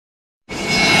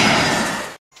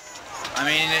I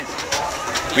mean,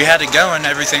 we had it going.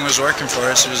 Everything was working for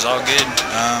us. It was all good.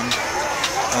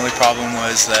 The only problem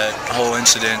was that whole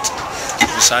incident.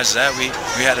 Besides that, we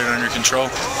had it under control.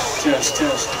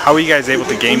 How were you guys able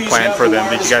to game plan for them?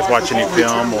 Did you guys watch any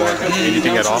film or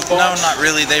anything at all? No, not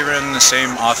really. They run the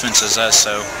same offense as us,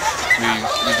 so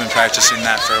we've been practicing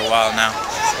that for a while now.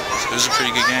 It was a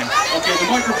pretty good game.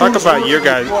 Talk about your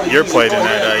play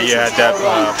tonight. You had that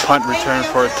punt return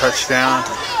for a touchdown.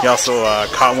 You also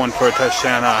caught one for a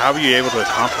touchdown. How were you able to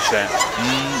accomplish that?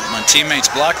 My teammates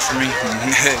blocked for me.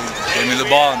 Gave me the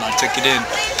ball and I took it in.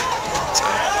 So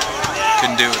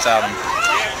couldn't do it without them.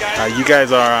 You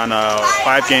guys are on a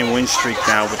 5-game win streak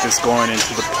now with this going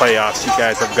into the playoffs. You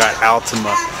guys have got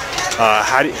Altamont.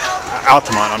 How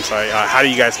do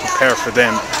you guys prepare for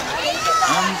them?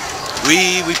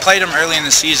 We played them early in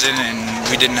the season and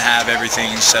we didn't have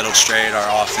everything settled straight,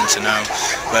 our offense and all.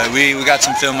 But we got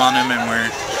some film on them and we're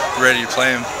ready to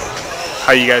play them.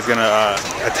 How are you guys going to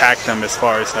attack them as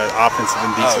far as offensive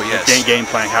and defensive game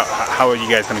plan? How are you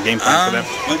guys going to game plan for them?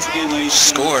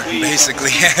 Score, basically.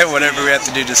 Whatever we have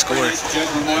to do to score.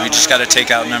 We just got to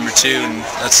take out number 2 and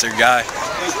that's their guy.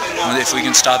 If we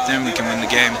can stop them, we can win the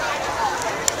game.